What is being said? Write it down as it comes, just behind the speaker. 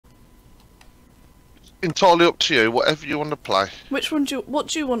Entirely up to you, whatever you want to play. What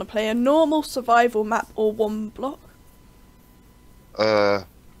do you want to play? A normal survival map or one block? I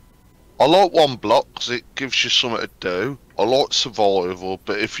like one block because it gives you something to do. I like survival,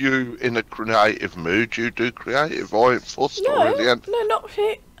 but if you're in a creative mood, you do creative. I ain't fussed already. No, not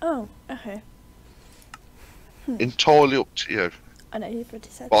here. Oh, okay. Entirely up to you. I know you've already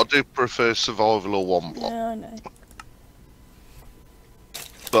said. But I do prefer survival or one block. Yeah, I know.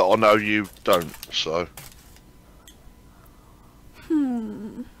 But I know you don't, so.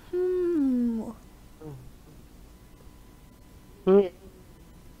 It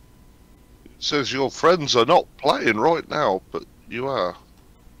says your friends are not playing right now, but you are.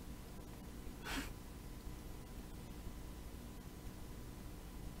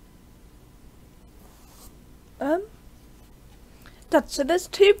 Dad, so there's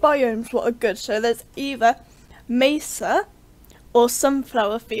two biomes what are good. So there's either mesa or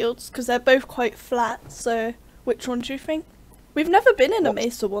sunflower fields, because they're both quite flat. So which one do you think? We've never been in a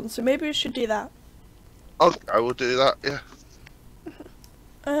mesa one, so maybe we should do that. Okay, we'll do that, yeah.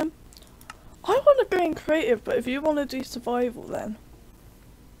 I want to go in creative, but if you want to do survival then.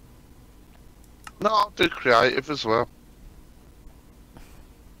 No, I'll do creative as well.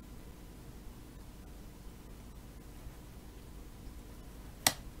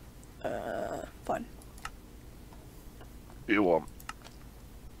 Fine. If you want.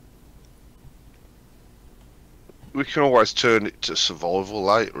 We can always turn it to survival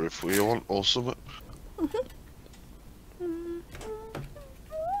later if we want, or something.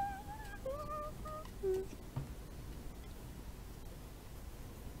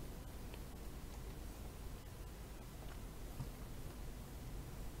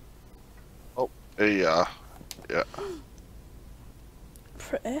 Oh, there you are. Yeah.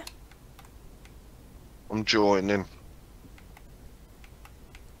 Pretty. I'm joining.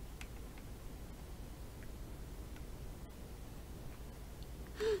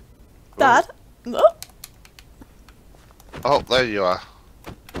 Dad? Oh. Oh, there you are.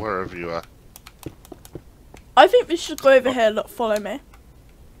 Wherever you are. I think we should go over here. Look, follow me.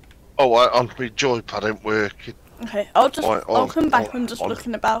 Oh, my joypad ain't working. Okay, I'll come back. I'm just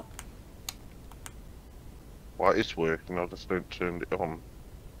looking about. Well, it's working. I just don't turn it on.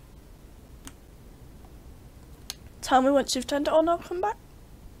 Tell me once you've turned it on. I'll come back.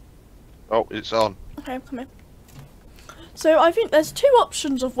 Oh, it's on. Okay, come in. So I think there's two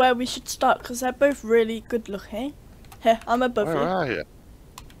options of where we should start because they're both really good looking. Here, I'm above you. Where are you?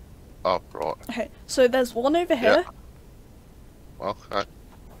 Oh, right. Okay, so there's one over here. Yeah. Okay.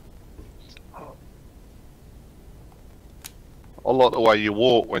 I like the way you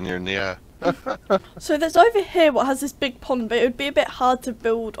walk when you're in the air. So there's over here what has this big pond, but it would be a bit hard to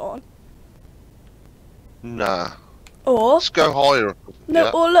build on. Nah. Or Let's go higher. no,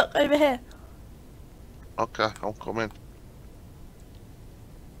 Yeah. or look over here. Okay, I'm coming.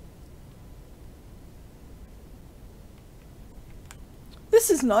 This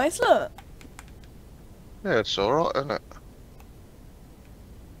is nice. Look. Yeah, it's alright, isn't it?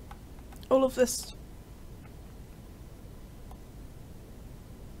 All of this.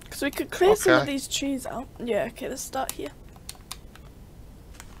 Because we could clear some of these trees out. Yeah, okay, let's start here.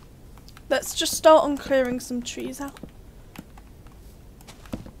 Let's just start on clearing some trees out.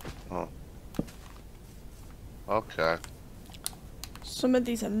 Oh. Okay. Some of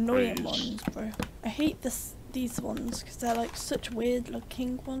these annoying Trees. ones, bro. I hate these ones because they're like such weird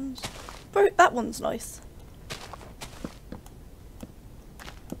looking ones. Bro, that one's nice.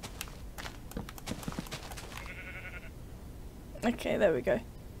 Okay, there we go.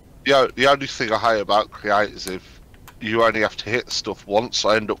 Yeah, the only thing I hate about create is if you only have to hit stuff once,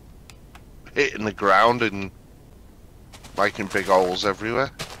 I end up hitting the ground and making big holes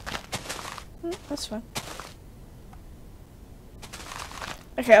everywhere. That's fine.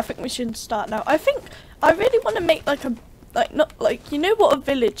 Okay, I think we should start now. I think I really want to make like a not like, you know what a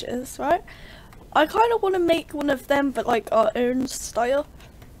village is, right? I kind of want to make one of them, but like our own style.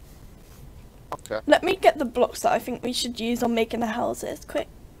 Okay. Let me get the blocks that I think we should use on making the houses quick,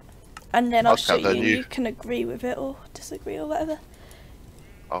 and then I'll show you. And you can agree with it or disagree or whatever.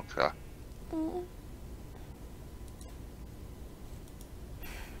 Okay.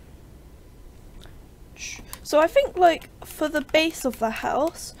 So I think like for the base of the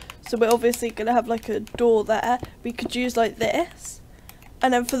house, so we're obviously gonna have like a door there. We could use like this,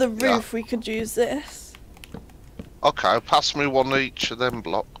 and then for the roof we could use this. Okay, pass me one each of them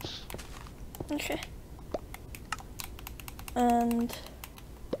blocks. Okay.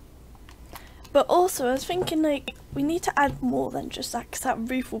 But also I was thinking like we need to add more than just that, because that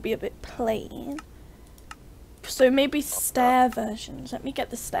roof will be a bit plain. So maybe stair versions. Let me get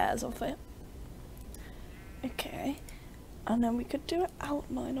the stairs off it. Okay. And then we could do an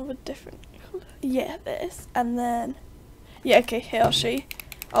outline of a different colour. Yeah, this. And then... Yeah, okay, here, I'll show you.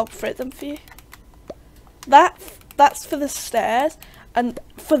 I'll throw them for you. That's for the stairs and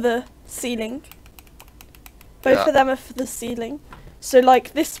for the ceiling. Both of them are for the ceiling. So,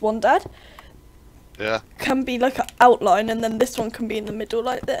 like, this one, Dad, can be like an outline, and then this one can be in the middle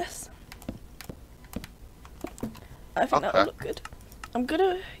like this. I think that'll look good. I'm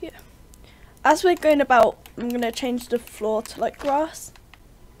gonna, as we're going about, I'm gonna change the floor to like grass.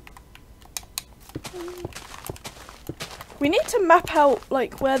 We need to map out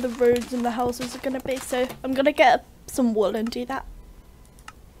like where the roads and the houses are gonna be, so I'm gonna get some wool and do that.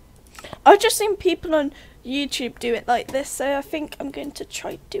 I've just seen people on YouTube do it like this, so I think I'm going to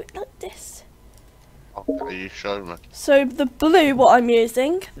try to do it like this. Okay, you show me. So the blue, what I'm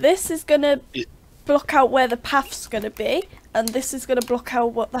using, this is gonna block out where the path's gonna be, and this is gonna block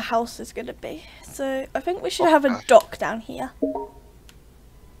out what the house is gonna be. So I think we should have a dock down here.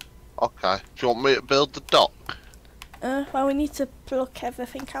 Okay. Do you want me to build the dock? Well, we need to block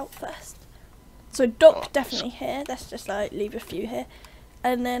everything out first. So dock definitely here. Let's just like leave a few here,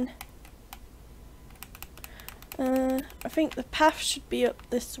 and then I think the path should be up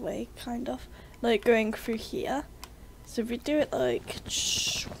this way, kind of like going through here. So if we do it like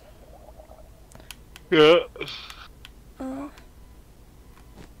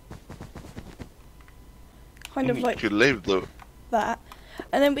kind of like leave that,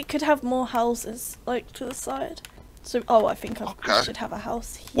 and then we could have more houses like to the side. So I think we should have a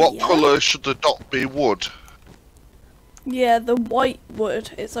house here. What colour should the dock be? Wood? Yeah, the white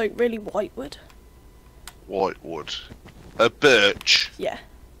wood. It's like really white wood. White wood. A birch? Yeah.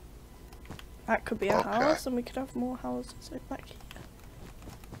 That could be a house, and we could have more houses like back here.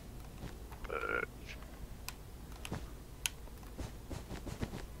 Birch.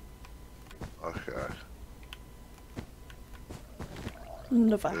 Okay.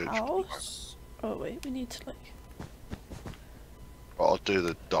 Another house. Oh wait, we need to like... I'll do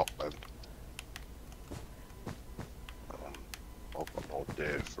the dock then. I've got no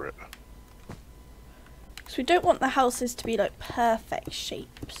idea for it. So we don't want the houses to be like perfect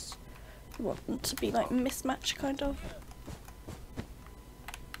shapes. We want them to be like mismatched, kind of.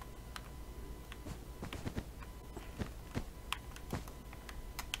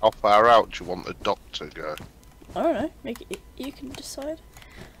 How far out do you want the dock to go? I don't know. Make it. You can decide.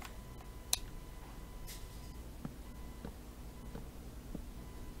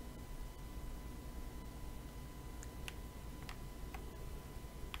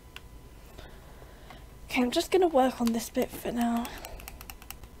 Okay, I'm just gonna work on this bit for now.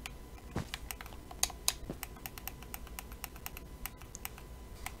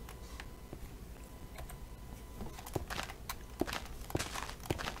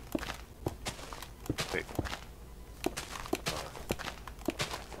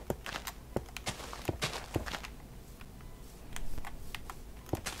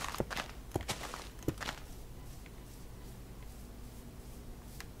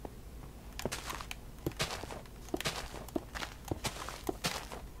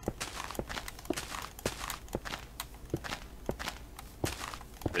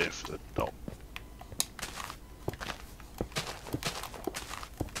 If the dock.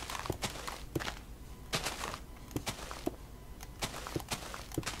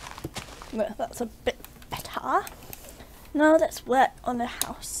 Well, that's a bit better. Now let's work on a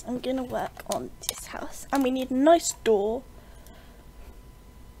house. I'm gonna work on this house, and we need a nice door.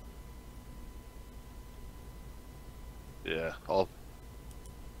 Yeah,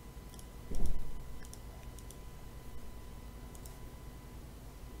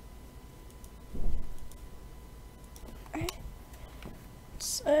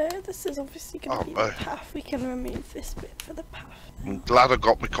 So this is obviously going to be the path. We can remove this bit for the path now. I'm glad I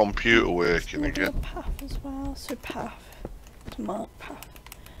got my computer working We'll do again. a path as well. So path to mark path.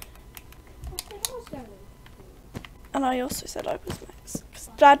 And I also said I was next because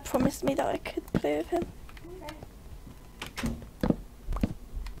Dad promised me that I could play with him.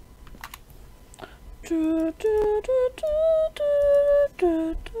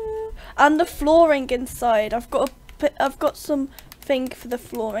 And the flooring inside. I've got some thing for the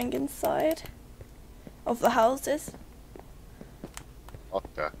flooring inside of the houses.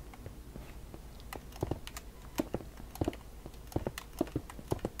 Okay.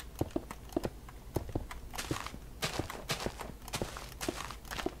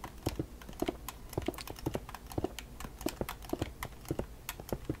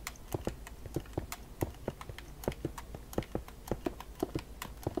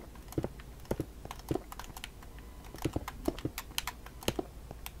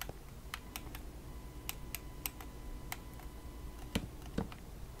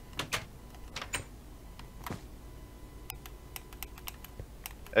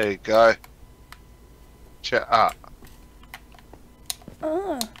 There you go. Check that.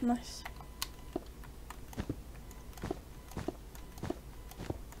 Ah, nice.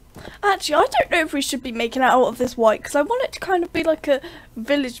 Actually, I don't know if we should be making it out of this white, because I want it to kind of be like a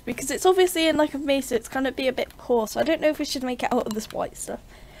village, because it's obviously in like a mesa, it's kind of be a bit poor, so I don't know if we should make it out of this white stuff.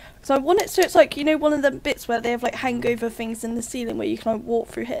 So I want it so it's like, you know, one of the bits where they have like hangover things in the ceiling where you can like walk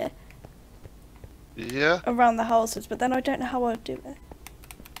through here. Yeah. Around the houses, but then I don't know how I'd do it.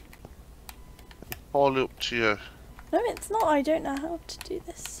 All up to you. No, it's not. I don't know how to do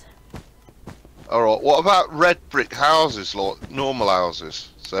this. Alright, what about red brick houses, like normal houses?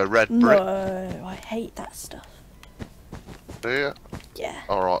 So red brick? No, I hate that stuff. Do you? Yeah.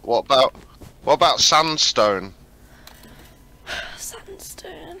 Alright, what about sandstone?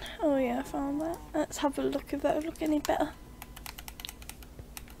 Sandstone. Oh yeah, I found that. Let's have a look if that would look any better.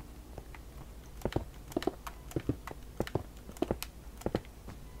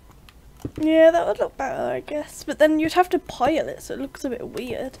 Yeah, that would look better, I guess. But then you'd have to pile it, so it looks a bit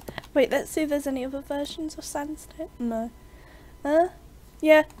weird. Wait, let's see if there's any other versions of sandstone. No.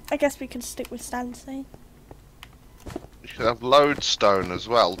 Yeah, I guess we can stick with sandstone. You could have lodestone as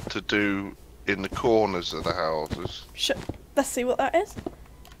well to do in the corners of the houses. Sure. Let's see what that is.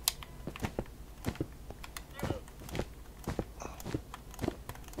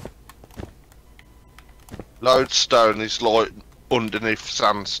 Lodestone is like underneath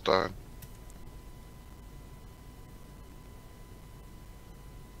sandstone.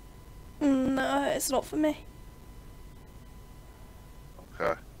 No, it's not for me.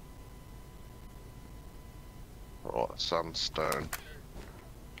 Okay. Right, sandstone.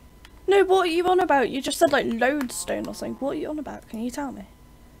 No, what are you on about? You just said like lodestone or something. What are you on about? Can you tell me?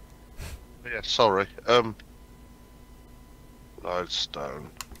 Yeah, sorry.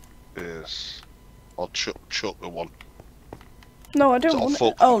 Lodestone is... I'll chuck the one. No, I don't want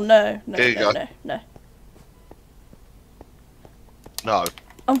it. Oh no, no, Here you no, go. no, no. No.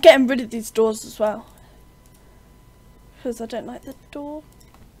 I'm getting rid of these doors as well. Because I don't like the door.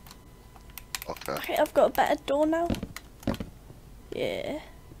 Okay. Okay, I've got a better door now. Yeah.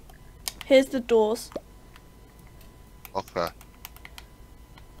 Here's the doors. Okay.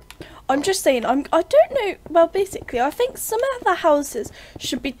 I'm just saying, I don't know, well basically I think some of the houses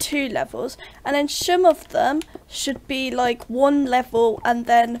should be 2 levels and then some of them should be like 1 level and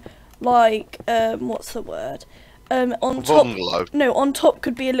then like, what's the word? On top, Bungalow. no, on top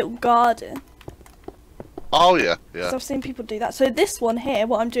could be a little garden. Oh yeah, yeah. 'Cause I've seen people do that. So this one here,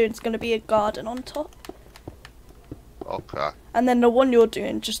 what I'm doing is going to be a garden on top. Okay. And then the one you're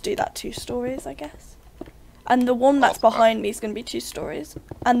doing, just do that 2 stories, I guess. And the one that's Okay. behind me is going to be 2 stories.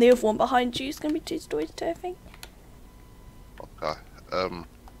 And the other one behind you is going to be 2 stories too, I think. Okay.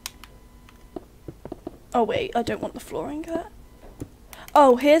 Oh wait, I don't want the flooring there.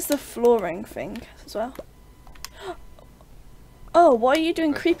 Oh, here's the flooring thing as well. Oh, why are you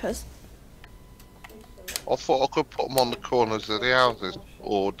doing creepers? I thought I could put them on the corners of the houses,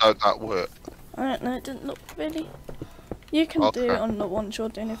 or don't that work? I don't know, it didn't look really. You can do it on the ones you're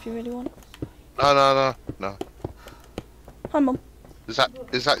doing if you really want. No. Hi Mum. Is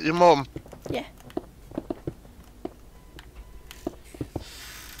that your mum? Yeah.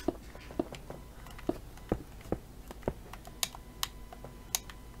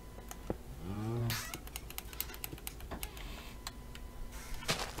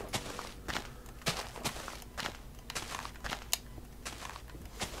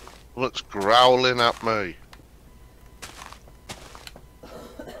 Looks growling at me.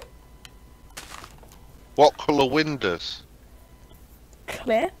 What colour windows?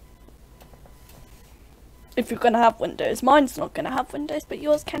 Clear. If you're going to have windows. Mine's not going to have windows, but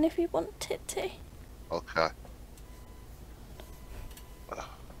yours can if you want it to. Okay.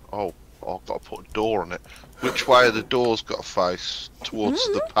 Oh, I've got to put a door on it. Which way are the doors got to face? Towards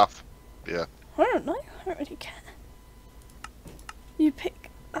the path? Yeah. I don't know. I don't really care. You pick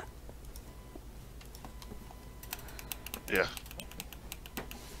that. Yeah.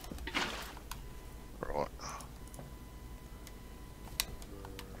 Right.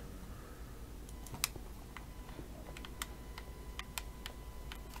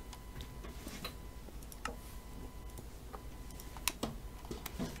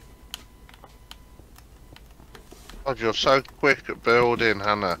 God, you're so quick at building,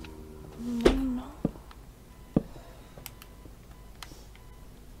 Hannah.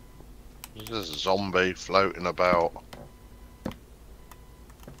 There's a zombie floating about.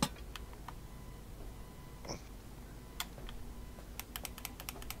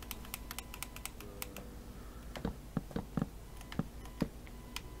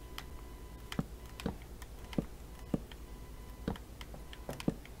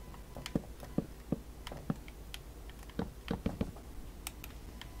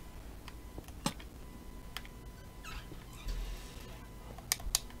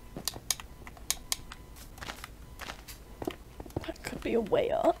 your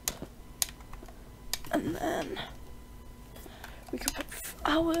way up. And then we can put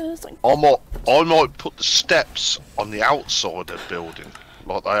flowers. Like I might put the steps on the outside of the building,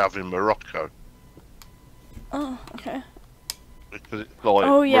 like they have in Morocco. Oh, okay. Because it's like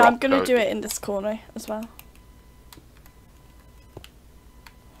Oh yeah, I'm Morocco. gonna do it in this corner as well.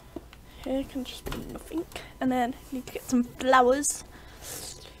 Here can just be nothing, and then need to get some flowers.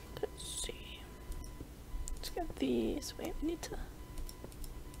 Let's see. Let's get these. Wait, we need to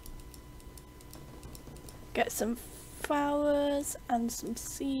get some flowers and some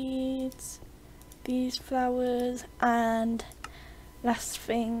seeds. These flowers, and last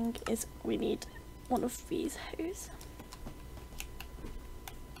thing is we need one of these hose.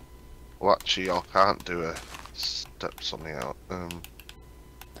 Well, actually, I can't do a steps on the out.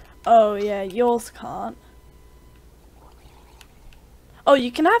 Oh yeah, yours can't. Oh,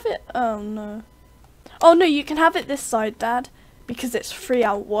 you can have it. Oh no. Oh no, you can have it this side, Dad, because it's 3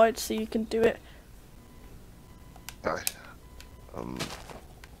 out wide, so you can do it. Okay.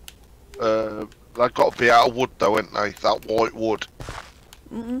 They've got to be out of wood though, ain't they? That white wood.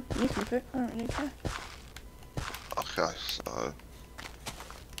 You can put. I don't need to. Okay, so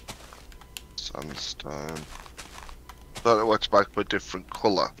sandstone. Don't know where to make a different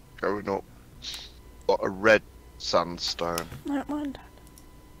colour going up. Got a red sandstone. I don't mind, Dad.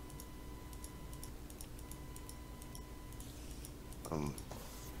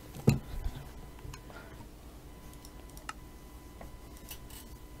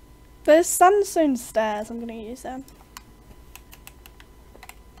 There's sandstone stairs. I'm gonna use them.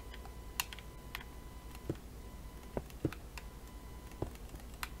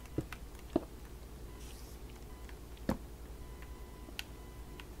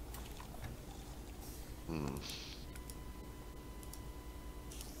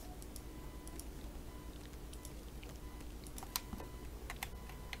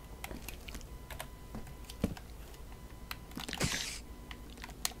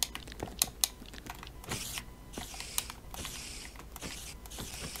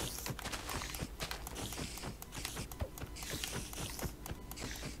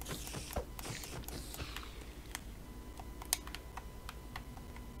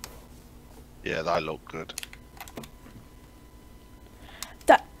 Yeah, they look good.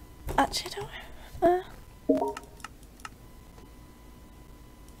 That actually don't.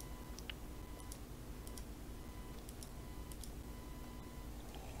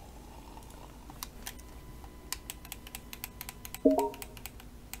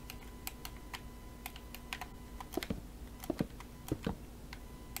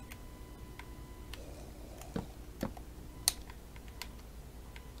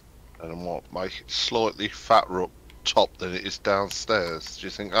 And I might make it slightly fatter up top than it is downstairs. Do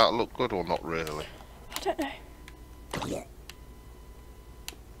you think that'll look good or not really? I don't know.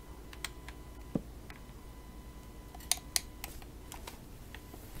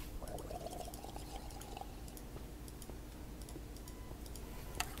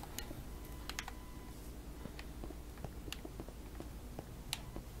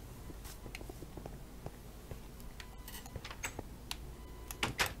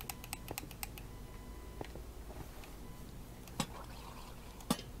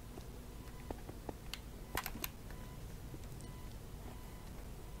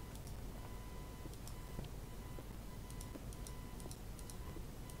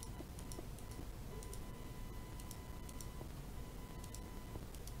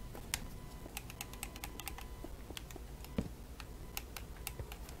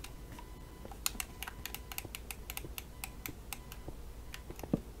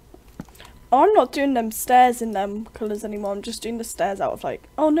 I'm not doing them stairs in them colours anymore. I'm just doing the stairs out of like,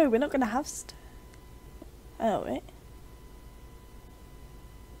 oh no, we're not gonna have stairs. Oh wait.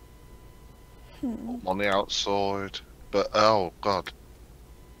 On the outside. But oh god.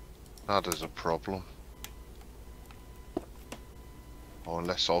 That is a problem. Or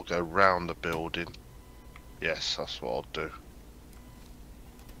unless I'll go round the building. Yes, that's what I'll do.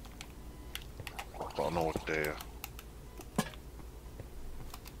 I've got an idea.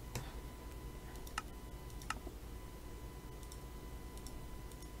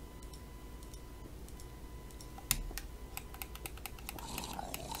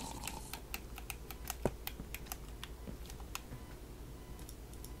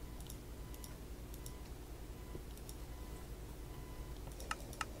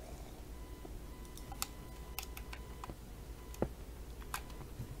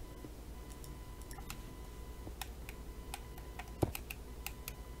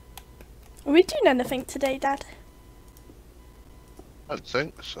 Are we doing anything today, Dad? I don't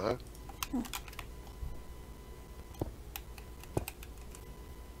think so.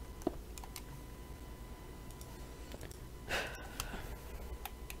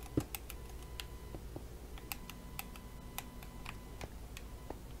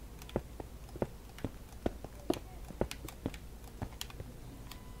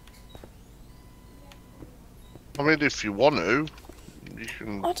 I mean, if you want to, you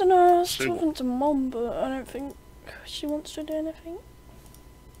can. I don't know, I was see talking to Mom, but I don't think she wants to do anything.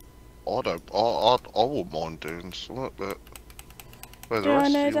 I don't. I wouldn't mind doing something, but where the Yeah, I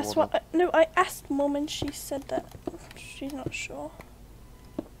rest know, of you that's wanna. what no, I asked Mom and she said that she's not sure.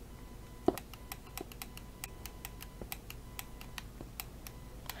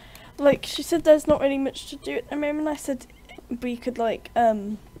 Like, she said there's not really much to do at the moment. I said we could, like,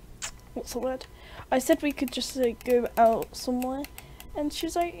 what's the word? I said we could just, like, go out somewhere. And she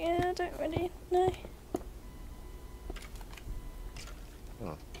was like, yeah, I don't really know.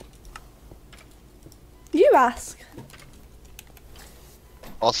 Oh. You ask.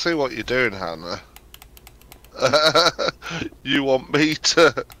 I'll see what you're doing, Hannah. You want me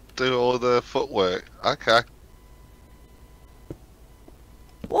to do all the footwork? Okay.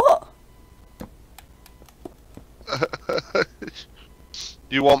 What?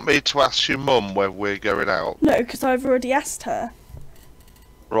 You want me to ask your mum whether we're going out? No, because I've already asked her.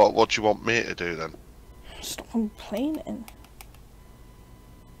 Right, what do you want me to do then? Stop complaining.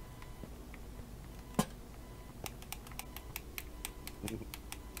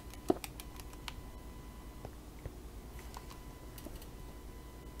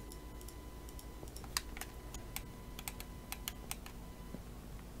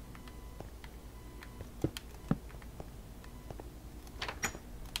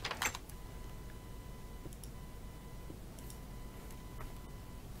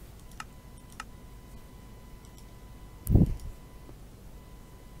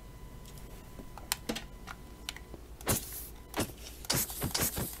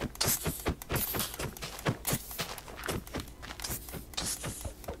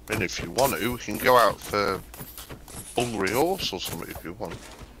 And if you want to, we can go out for Hungry Horse or something if you want.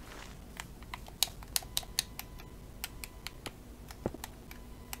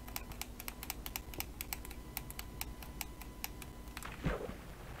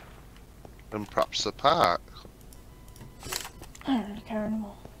 And perhaps the park. I don't really care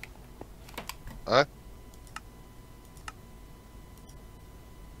anymore. Eh?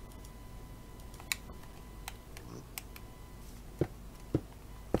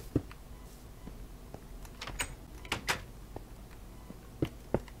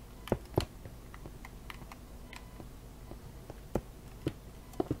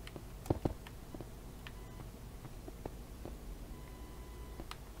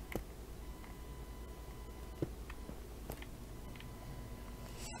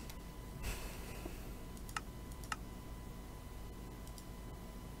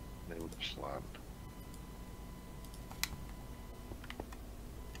 This land.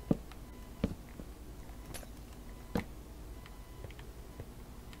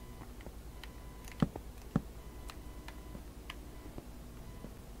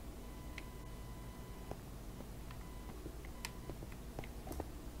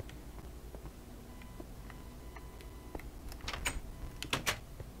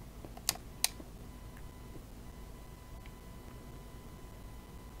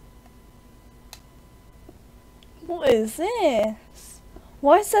 What is this?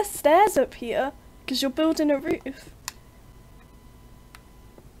 Why is there stairs up here? Because you're building a roof.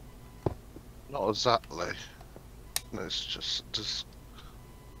 Not exactly. It's just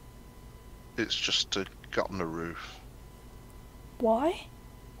it's just to get on the roof. Why?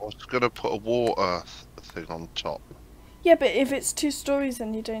 I was gonna put a water thing on top. Yeah, but if it's 2 stories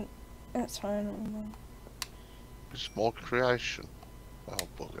and you don't... That's fine, I don't know. It's more creation. Oh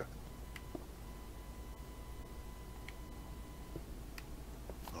bugger.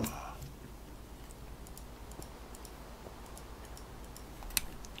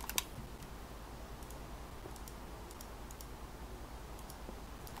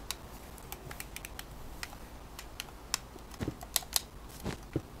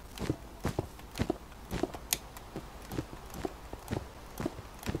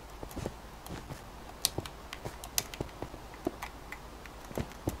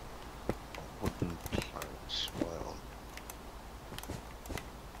 Wooden planks, well.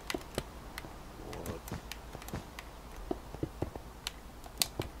 Wood.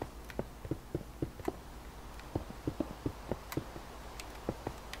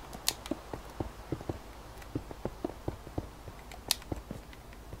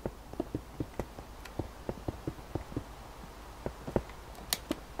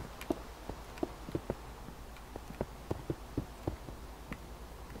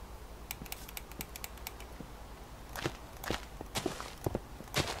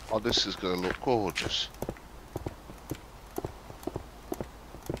 Oh, this is gonna look gorgeous.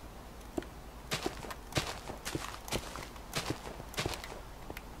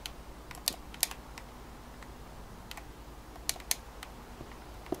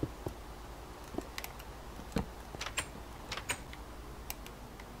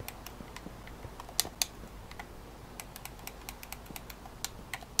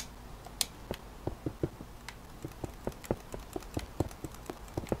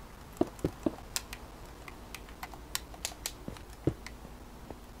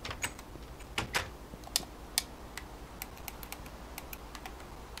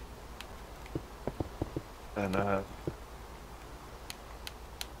 And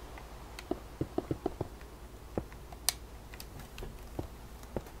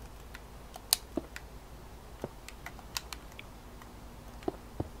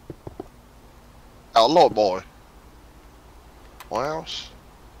hello, boy. What else?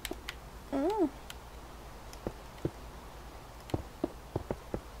 Mm.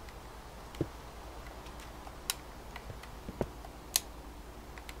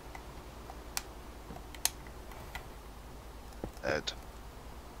 Ed.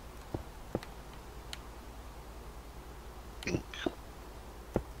 Pink.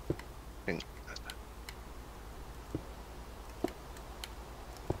 Pink.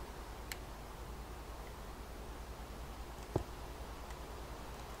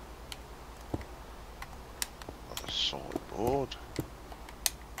 Swordboard.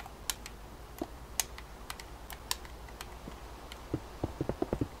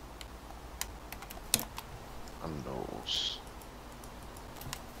 Handles.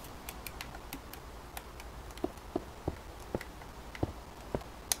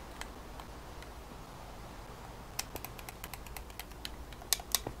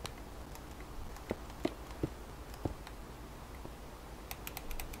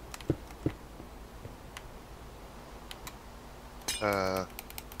 Uh,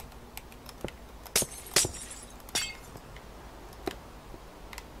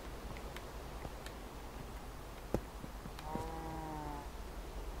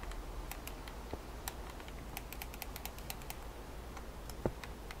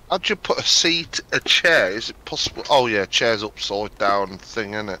 how'd you put a seat, a chair? Is it possible? Oh yeah, chair's upside down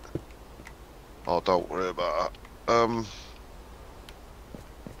thing, isn't it? Oh, don't worry about that.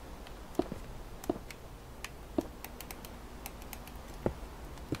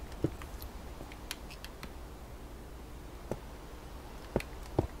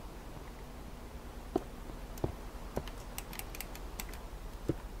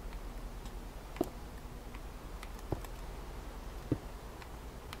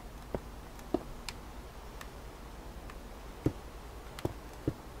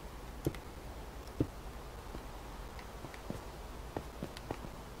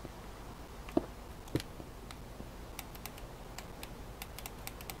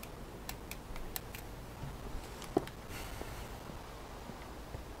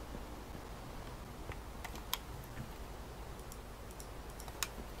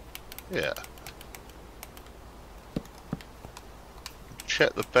 Yeah.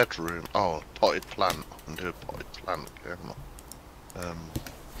 Check the bedroom. Oh, potted plant. I can do a potted plant, can I?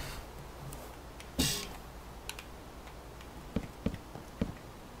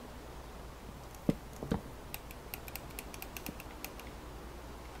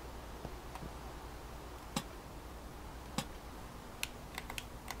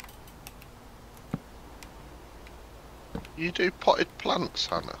 You do potted plants,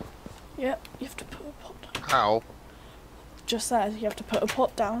 Hannah? Yep, you have to put a pot down. How? Just says you have to put a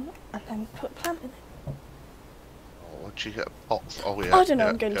pot down and then put a plant in it. Oh, where'd you get a pot? Oh yeah. I don't know, yeah,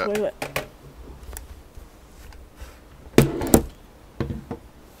 I'm going yeah. to toilet.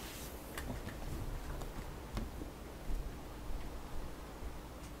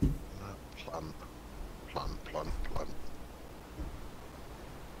 Plant. Plant, plant, plant.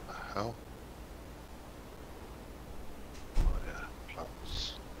 The hell? Oh yeah,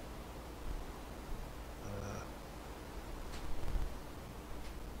 plants.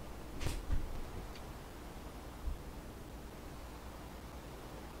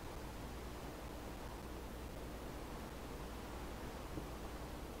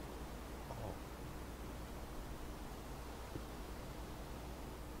 Oh.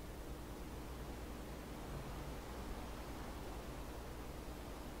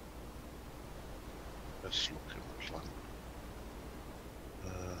 Best looking plant.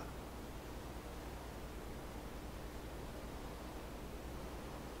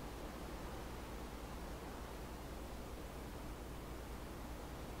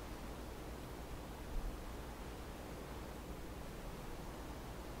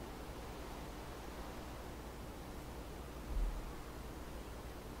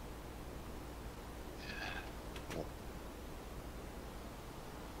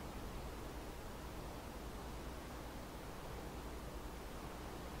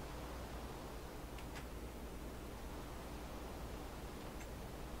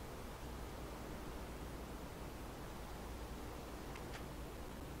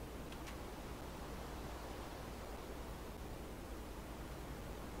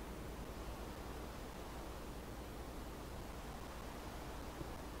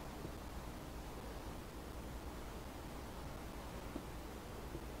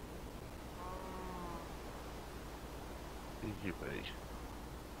 TV.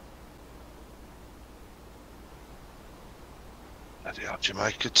 How'd you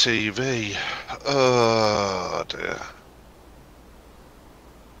make a TV? Oh dear.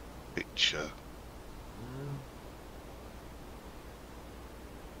 Picture.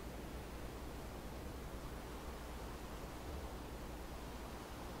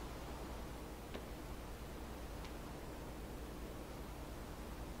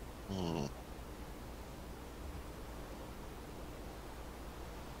 Hmm.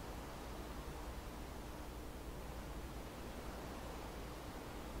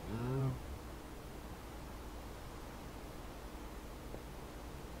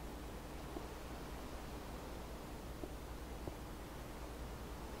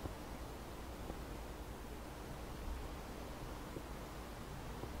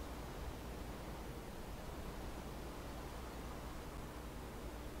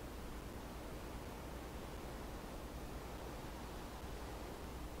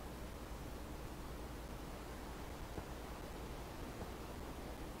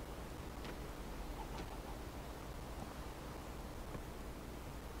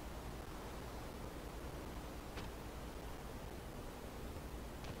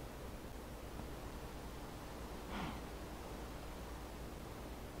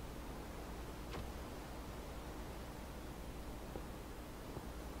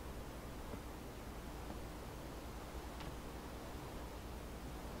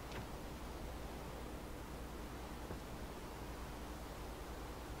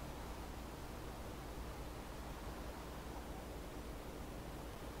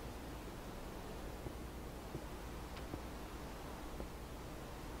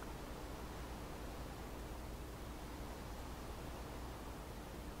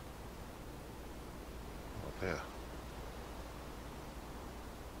 Yeah.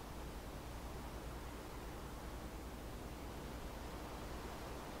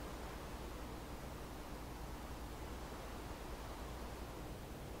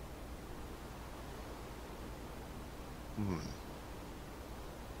 Hmm.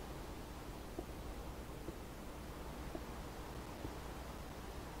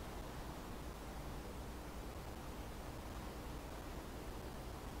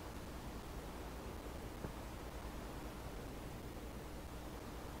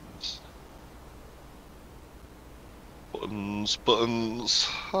 Buttons, buttons,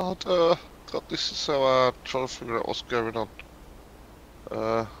 harder. God, this is so hard. Trying to figure out what's going on.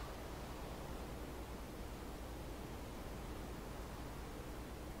 Uh,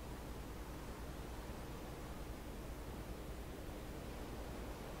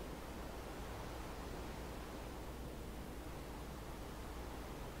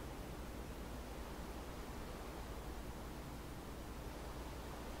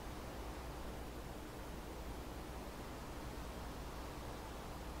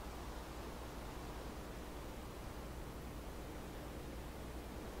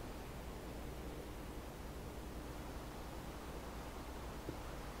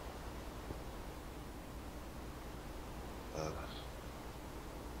 uh,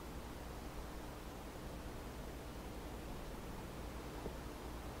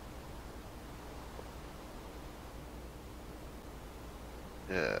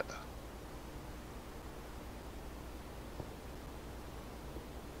 yeah.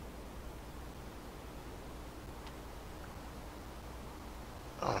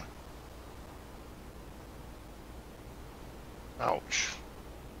 Oh, ouch.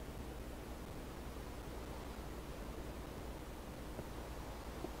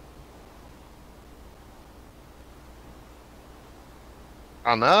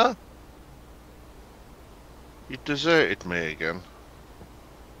 Anna, you deserted me again.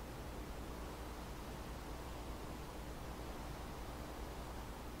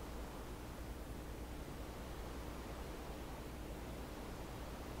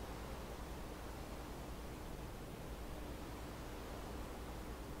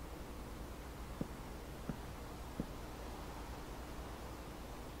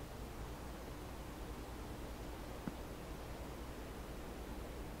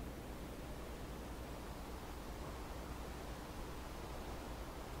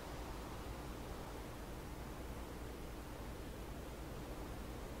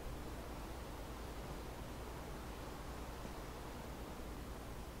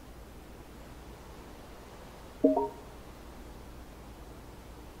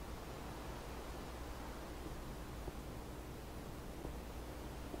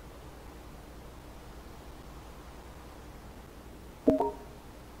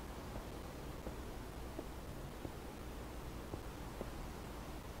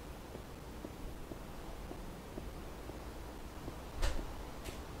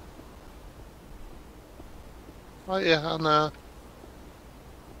 Hiya, Hannah.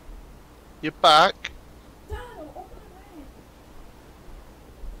 You back? Dad, I'm on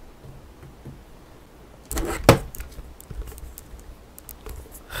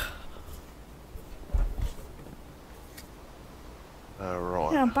my way.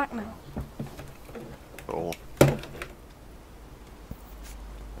 Right. Yeah, I'm back now. Cool.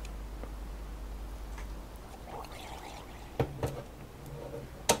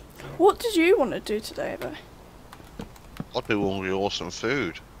 What did you want to do today, though? I'll do hungry awesome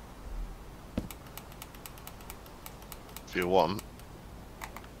food. If you want.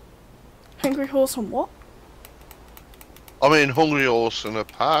 Hungry horse on what? I mean, hungry horse in a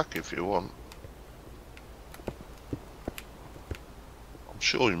park if you want. I'm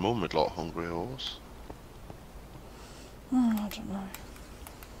sure your mum would like hungry horse. I don't know.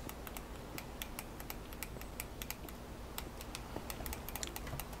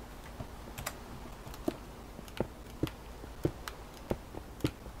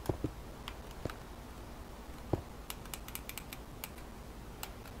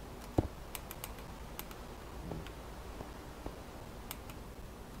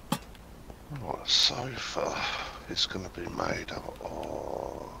 What a sofa is going to be made of.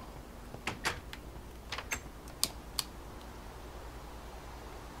 Oh.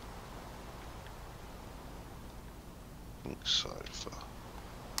 Pink sofa.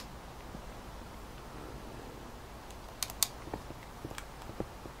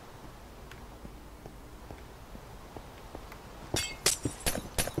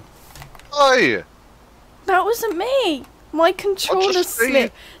 Hey! That wasn't me! My controller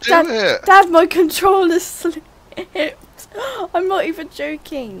slipped. It. Dad, my controller slipped. I'm not even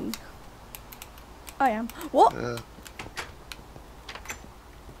joking. I am. What? Yeah.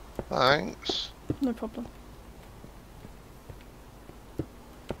 Thanks. No problem.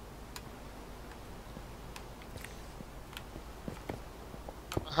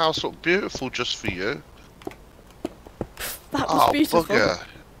 The house looked beautiful just for you. That was beautiful. Bugger.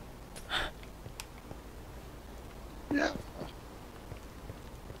 Yeah.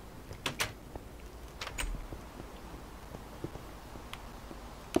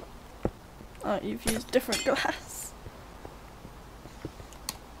 Oh, you've used different glass.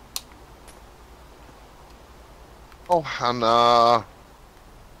 Oh, Hannah.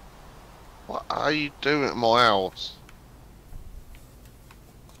 What are you doing at my house?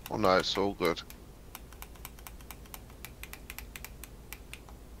 Oh no, it's all good.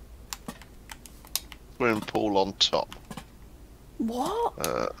 Swimming pool on top. What?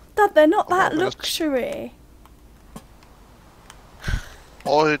 Dad, they're not that gonna luxury.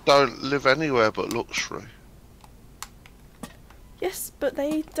 I don't live anywhere but luxury. Yes, but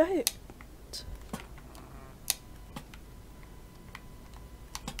they don't.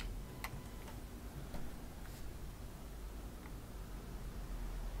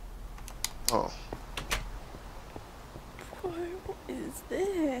 Oh. Whoa, what is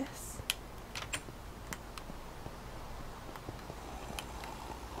this?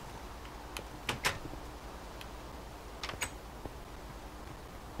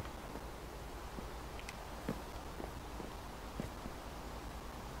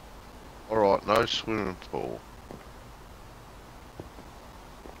 Alright, no swimming pool.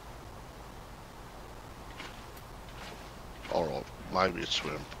 Alright, maybe a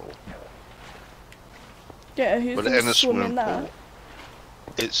swimming pool. Yeah, who's But gonna in a swim in swimming that? pool,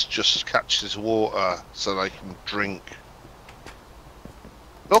 it's just catches water so they can drink.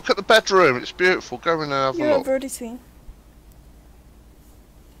 Look at the bedroom, it's beautiful. Go in and have Yeah, a I've look. already seen.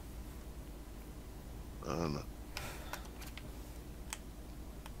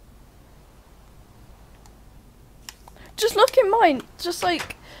 Just look in mine. Just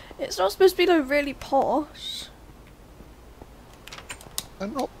like, it's not supposed to be like really posh. They're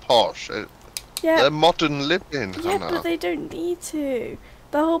not posh. Yeah. They're modern living, Yeah, Hannah. but they don't need to.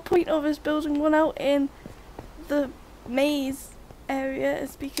 The whole point of us building one out in the maze area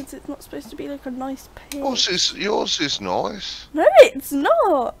is because it's not supposed to be like a nice pit. Yours is nice. No, it's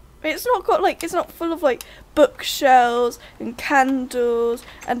not. It's not got like, it's not full of like bookshelves and candles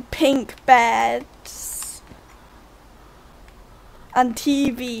and pink beds and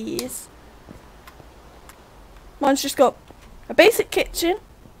TVs. Mine's just got a basic kitchen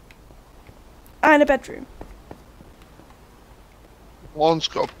and a bedroom. One's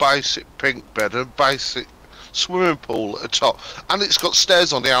got a basic pink bed and a basic swimming pool at the top. And it's got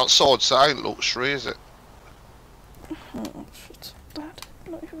stairs on the outside, so it ain't luxury, is it? Oh, shit. Dad,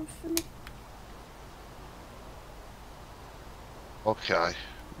 not even funny. Okay.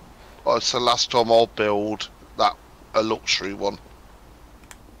 Well, it's the last time I'll build a luxury one.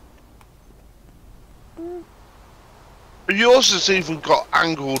 Yours has even got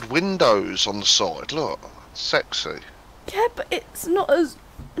angled windows on the side. Look, sexy. Yeah, but it's not as.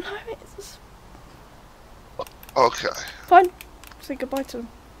 No, it's Okay. fine. Say goodbye to them.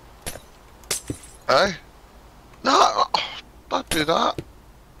 Eh? No, don't do that.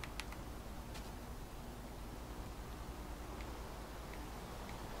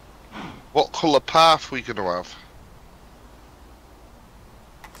 What colour path we gonna have?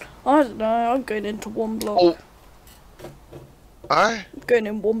 I don't know. I'm going into one block. Oh. Eh? I'm going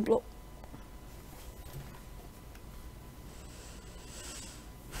in one block.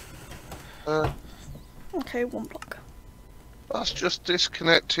 Okay, one block. That's just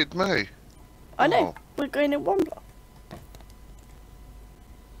disconnected me. I know. We're going in one block.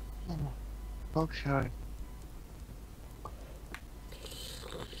 Okay.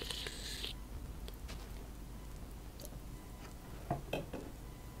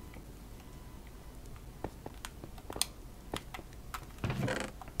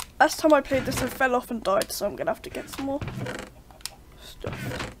 Last time I played this, I fell off and died, so I'm gonna have to get some more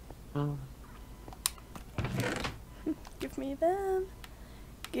stuff. Give me them.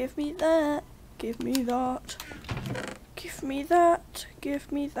 Give me that. Give me that. Give me that.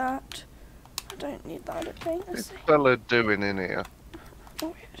 Give me that. I don't need that, I don't think. What's this fella doing in here?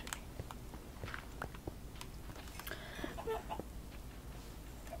 Oh, yeah,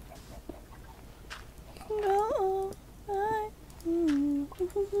 no,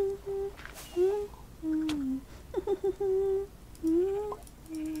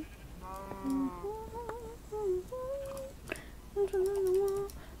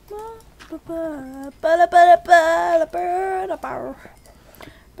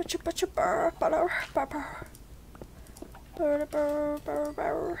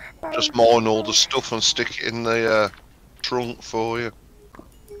 Just mine all the stuff and stick it in the trunk for you.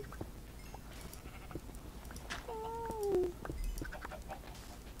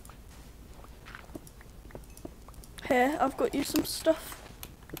 Here, I've got you some stuff.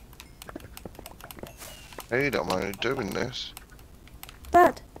 Hey, you don't mind doing this.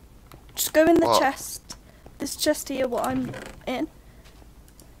 Dad, just go in the What? chest. This chest here, what I'm in.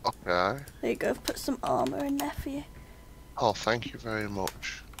 Okay. There you go, I've put some armour in there for you. Oh, thank you very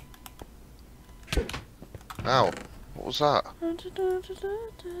much. Ow. What was that?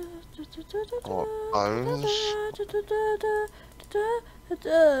 Oh, bones.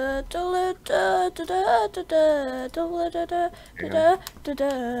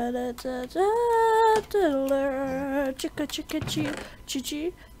 Chicka chicka choo choo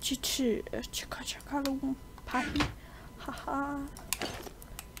choo choo choo chicka chicka loom pappy. Haha.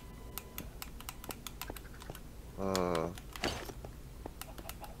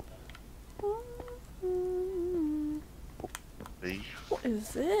 Beef. What is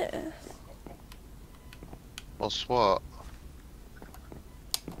this? What's what?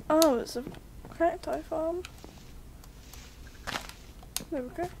 Oh, it's a cacti farm. There we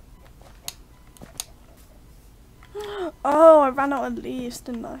go. Oh, I ran out of leaves,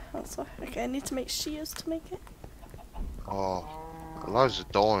 didn't I? That's why. Okay, I need to make shears to make it. Oh, loads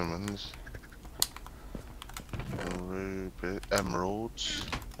of diamonds. Ruby, emeralds.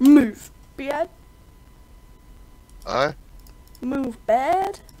 Move, bad. Eh? Move,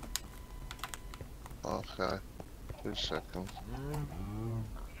 bad. Okay. 2 seconds.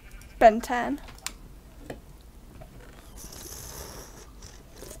 Ben 10.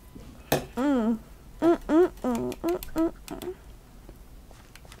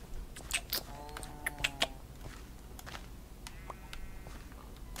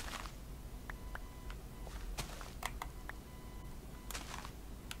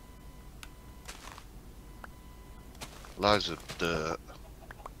 Loads of dirt.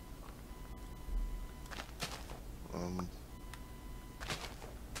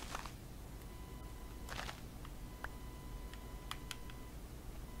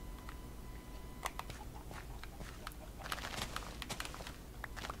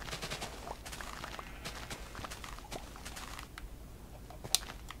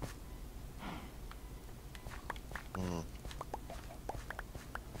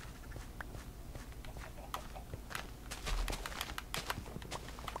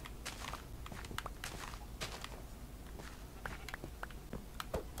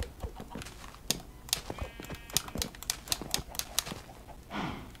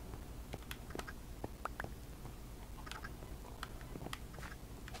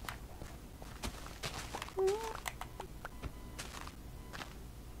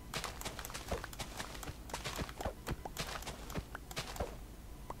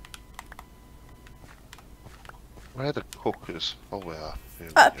 Where are the cookers? Oh, we are. Here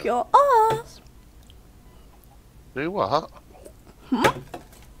we Up go. your ass. Do what? Hmm?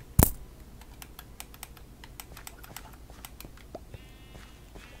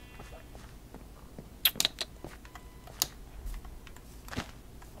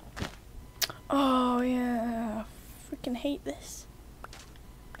 Oh yeah, I freaking hate this.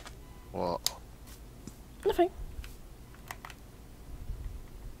 What? Nothing.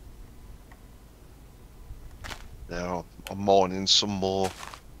 Yeah, I'm mining some more.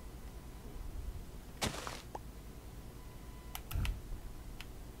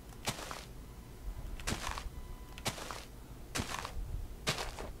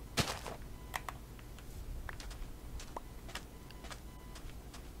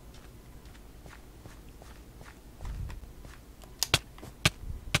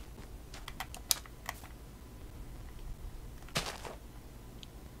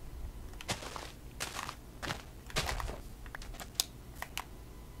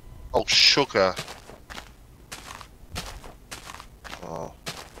 Oh, sugar. Oh.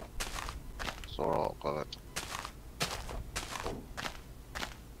 It's alright, got it.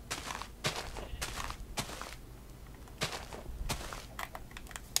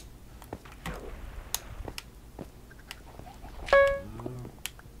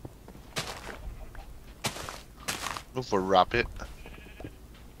 Another rabbit.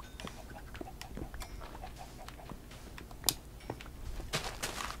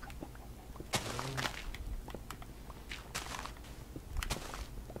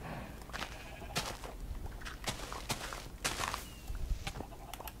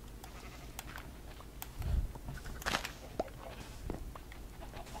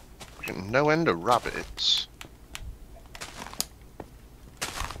 No end of rabbits.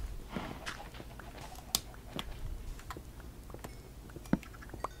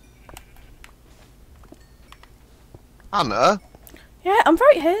 Anna? Yeah, I'm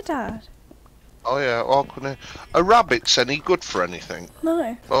right here, Dad. Oh yeah, well, couldn't are rabbits any good for anything?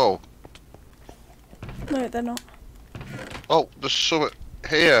 No, Oh, no, they're not. oh, there's something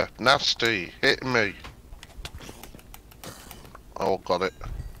here, nasty, hitting me. Oh, got it.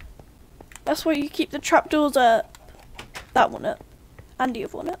 That's why you keep the trapdoors up. That one up. And the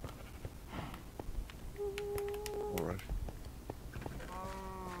other one up. Alright.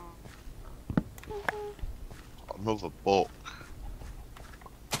 Another book.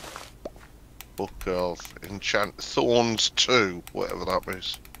 Book of Enchant Thorns 2, whatever that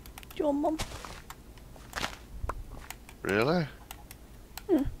is. Your mum. Really?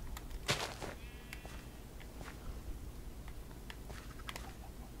 Hmm.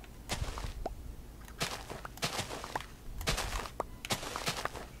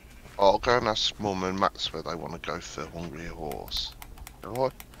 I'll go and ask Mum and Max where they want to go for Hungry Horse.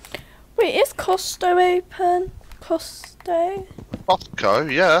 Alright. Wait, is Costo open? Costo?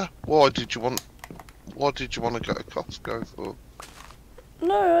 Costco, yeah. Why did you want to go to Costco for?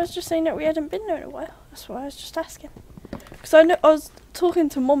 No, I was just saying that we hadn't been there in a while. That's why I was just asking. Because I know I was talking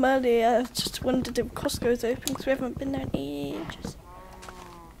to Mum earlier. I just wondered if Costco's open because we haven't been there in ages.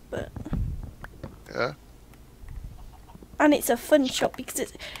 But Yeah. and it's a fun shop because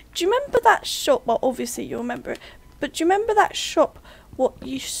it's. Do you remember that shop? Well, obviously you remember it. But do you remember that shop? What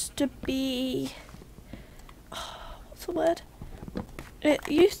used to be? Oh, what's the word? It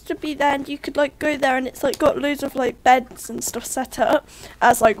used to be there, and you could like go there, and it's like got loads of like beds and stuff set up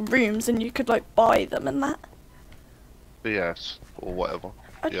as like rooms, and you could like buy them and that. BS or whatever.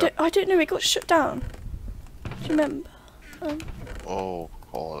 I don't know. It got shut down. Do you remember? Oh,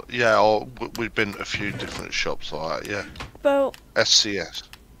 yeah. Oh, we've been to a few different shops like that. Yeah. Well, SCS.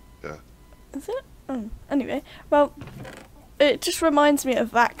 Yeah. is it? Anyway, well, it just reminds me of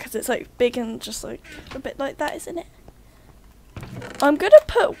that because it's like big and just like a bit like that, isn't it? I'm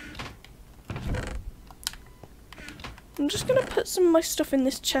just gonna put some of my stuff in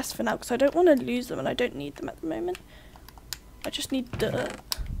this chest for now because I don't want to lose them and I don't need them at the moment. I just need dirt.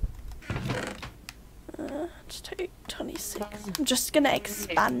 Just take 26. I'm just gonna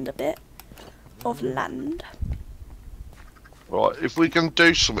expand a bit of land. Right. If we can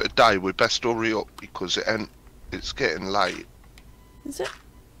do something today, we best hurry up because it's getting late. Is it?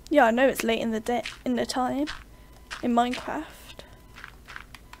 Yeah, I know it's late in the day, in the time, in Minecraft.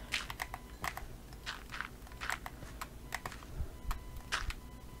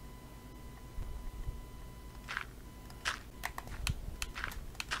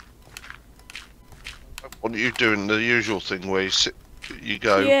 What are you doing? The usual thing where you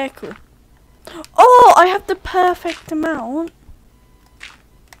go. Yeah, cool. Oh, I have the perfect amount.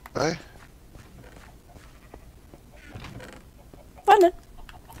 Eh?